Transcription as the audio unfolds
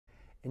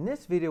In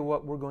this video,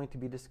 what we're going to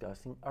be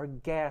discussing are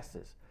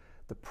gases,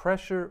 the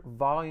pressure,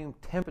 volume,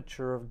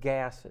 temperature of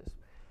gases.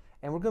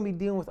 And we're going to be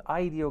dealing with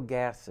ideal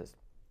gases.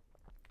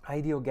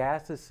 Ideal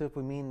gases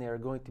simply mean they are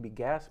going to be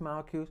gas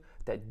molecules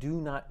that do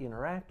not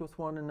interact with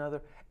one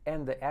another,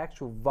 and the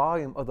actual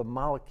volume of the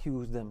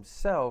molecules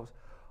themselves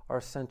are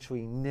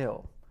essentially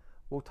nil.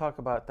 We'll talk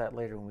about that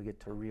later when we get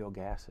to real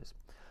gases.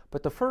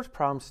 But the first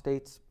problem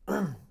states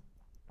a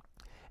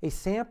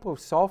sample of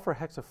sulfur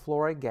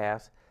hexafluoride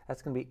gas,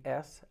 that's going to be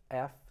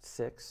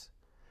SF6,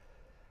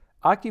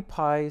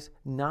 occupies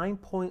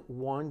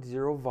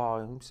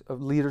 9.10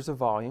 liters of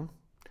volume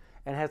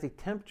and has a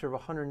temperature of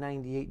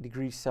 198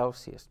 degrees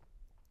Celsius.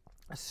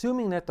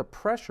 Assuming that the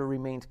pressure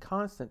remains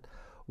constant,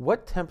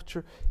 what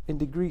temperature in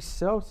degrees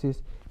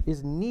Celsius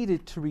is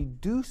needed to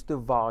reduce the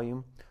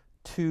volume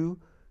to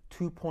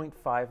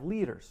 2.5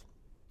 liters?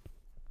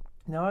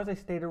 Now, as I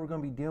stated, we're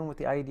going to be dealing with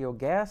the ideal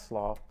gas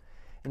law,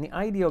 and the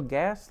ideal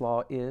gas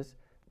law is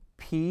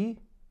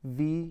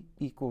PV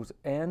equals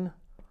nRT,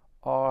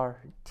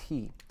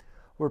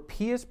 where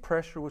P is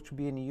pressure, which would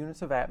be in the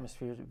units of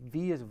atmospheres,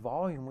 V is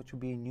volume, which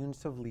would be in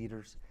units of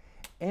liters,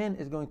 N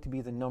is going to be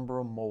the number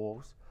of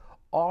moles,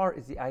 R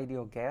is the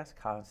ideal gas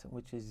constant,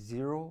 which is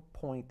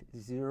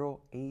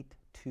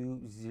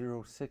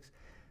 0.08206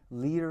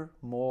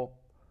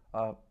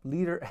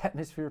 liter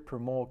atmosphere per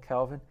mole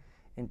Kelvin,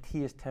 and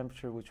T is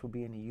temperature, which will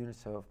be in the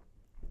units of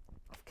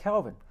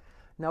Kelvin.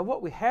 Now,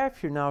 what we have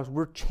here now is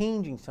we're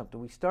changing something.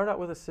 We start out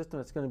with a system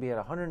that's going to be at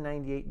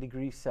 198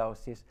 degrees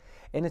Celsius,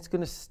 and it's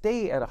going to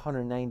stay at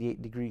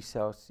 198 degrees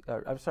Celsius.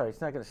 I'm sorry, it's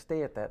not going to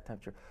stay at that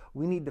temperature.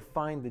 We need to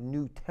find the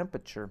new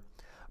temperature,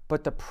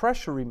 but the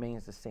pressure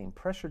remains the same.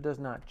 Pressure does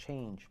not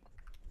change.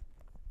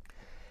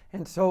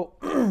 And so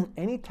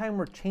anytime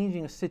we're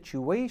changing a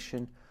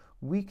situation,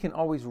 we can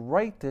always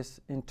write this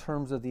in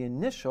terms of the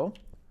initial.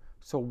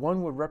 So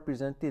 1 would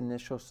represent the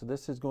initial. So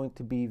this is going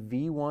to be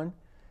V1,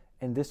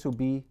 and this will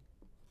be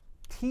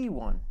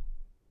T1.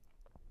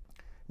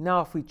 Now,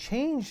 if we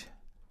change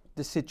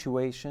the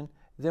situation,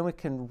 then we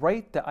can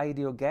write the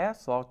ideal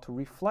gas law to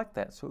reflect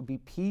that. So it would be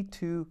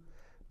P2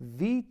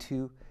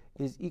 V2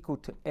 is equal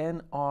to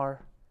nR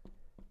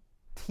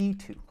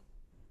T2.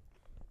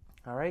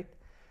 All right?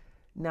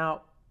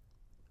 Now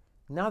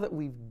that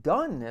we've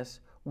done this,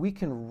 we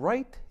can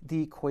write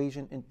the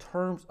equation in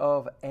terms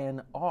of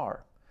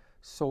nR.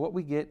 So what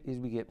we get is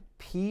we get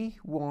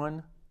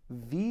P1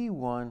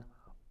 V1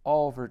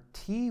 all over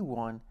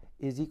T1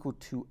 is equal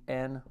to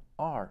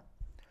nR.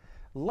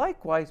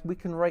 Likewise, we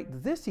can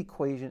write this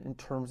equation in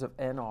terms of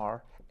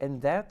nR,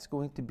 and that's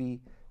going to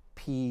be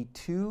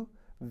P2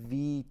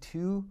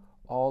 V2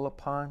 all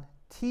upon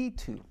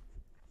T2.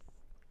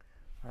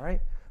 All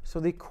right, so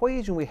the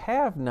equation we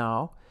have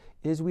now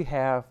is we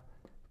have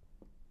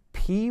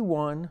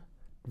P1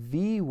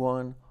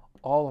 V1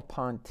 all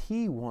upon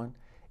T1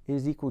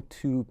 is equal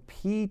to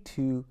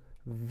P2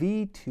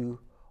 V2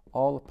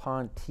 all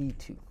upon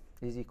T2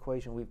 is the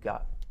equation we've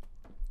got.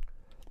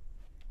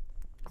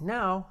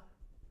 Now,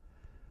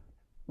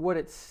 what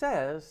it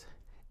says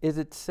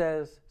is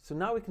so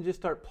now we can just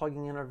start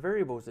plugging in our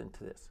variables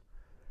into this.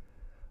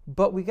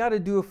 But we got to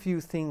do a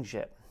few things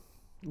yet.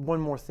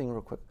 One more thing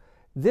real quick.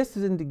 This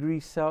is in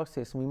degrees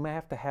Celsius, and we may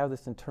have to have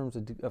this in terms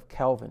of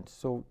Kelvin.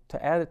 So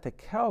to add it to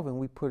Kelvin,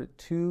 we put it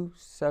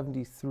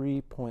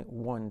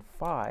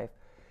 273.15.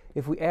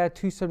 If we add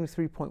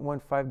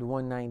 273.15 to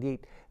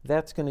 198,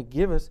 that's going to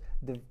give us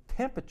the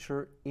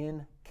temperature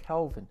in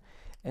Kelvin,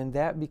 and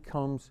that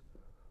becomes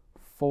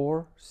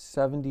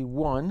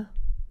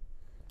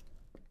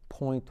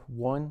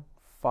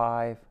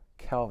 471.15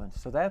 Kelvin.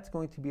 So that's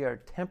going to be our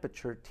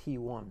temperature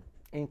T1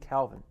 in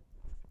Kelvin.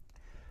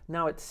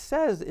 Now, it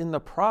says in the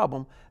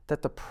problem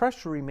that the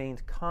pressure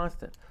remains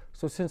constant.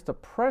 So since the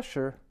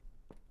pressure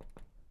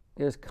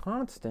is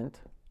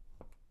constant,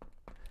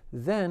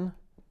 then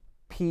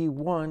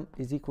P1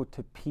 is equal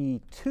to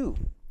P2.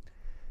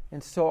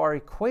 And so our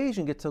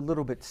equation gets a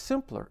little bit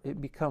simpler.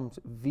 It becomes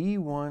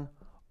V1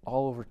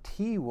 all over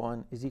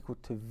T1 is equal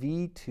to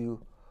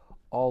V2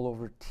 all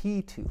over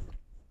T2.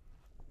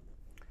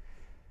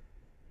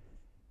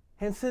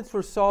 And since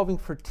we're solving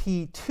for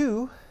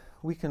T2,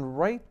 we can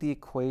write the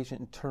equation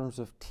in terms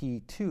of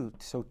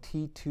T2. So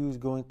T2 is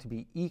going to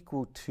be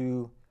equal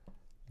to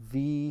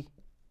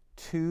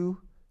V2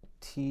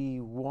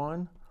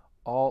 T1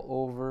 all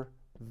over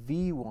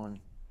V1.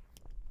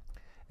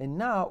 And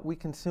now we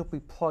can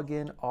simply plug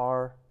in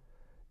our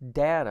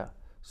data.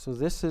 So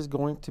this is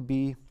going to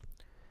be,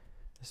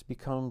 this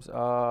becomes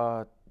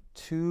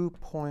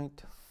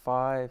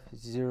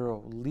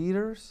 2.50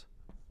 liters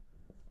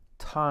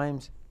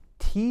times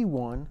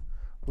T1,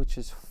 which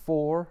is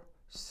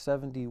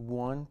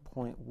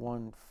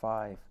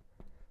 471.15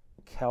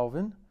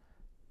 Kelvin,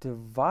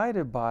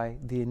 divided by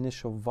the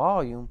initial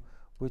volume,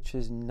 which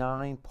is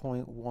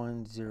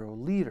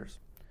 9.10 liters.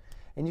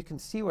 And you can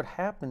see what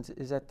happens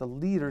is that the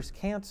liters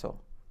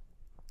cancel.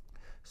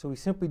 So we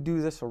simply do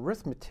this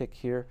arithmetic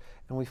here,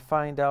 and we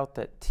find out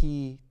that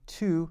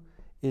T2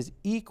 is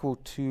equal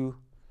to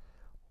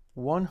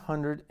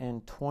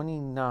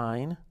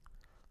 129.0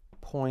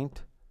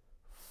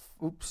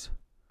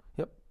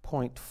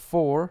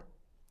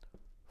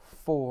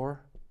 0.44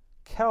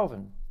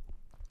 Kelvin.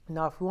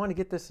 Now, if we want to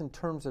get this in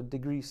terms of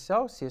degrees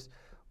Celsius,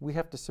 we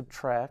have to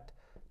subtract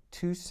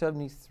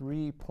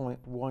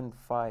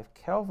 273.15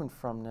 Kelvin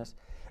from this,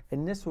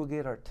 and this will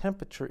get our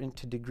temperature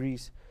into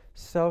degrees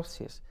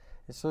Celsius.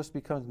 And so this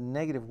becomes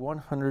negative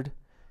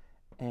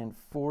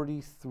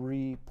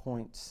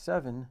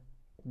 143.7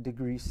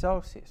 degrees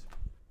Celsius.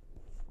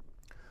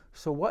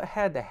 So what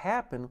had to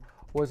happen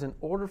was, in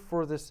order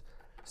for this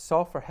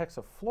sulfur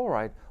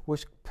hexafluoride,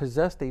 which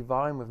possessed a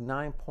volume of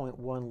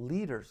 9.1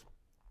 liters,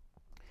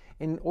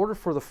 in order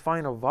for the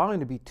final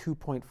volume to be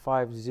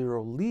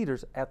 2.50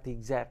 liters at the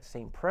exact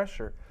same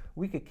pressure,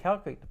 we could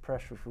calculate the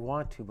pressure if we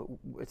want to, but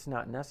it's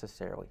not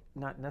necessary.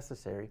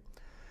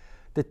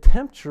 The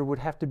temperature would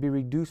have to be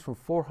reduced from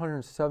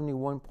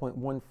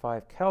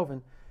 471.15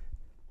 Kelvin,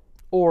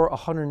 or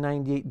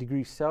 198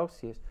 degrees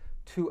Celsius,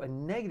 to a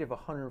negative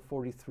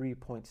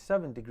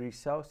 143.7 degrees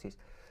Celsius.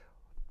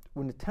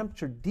 When the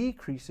temperature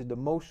decreases, the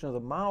motion of the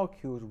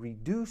molecules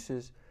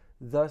reduces,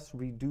 thus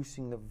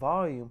reducing the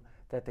volume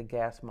that the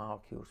gas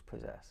molecules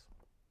possess.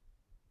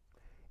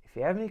 If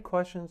you have any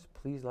questions,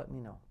 please let me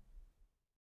know.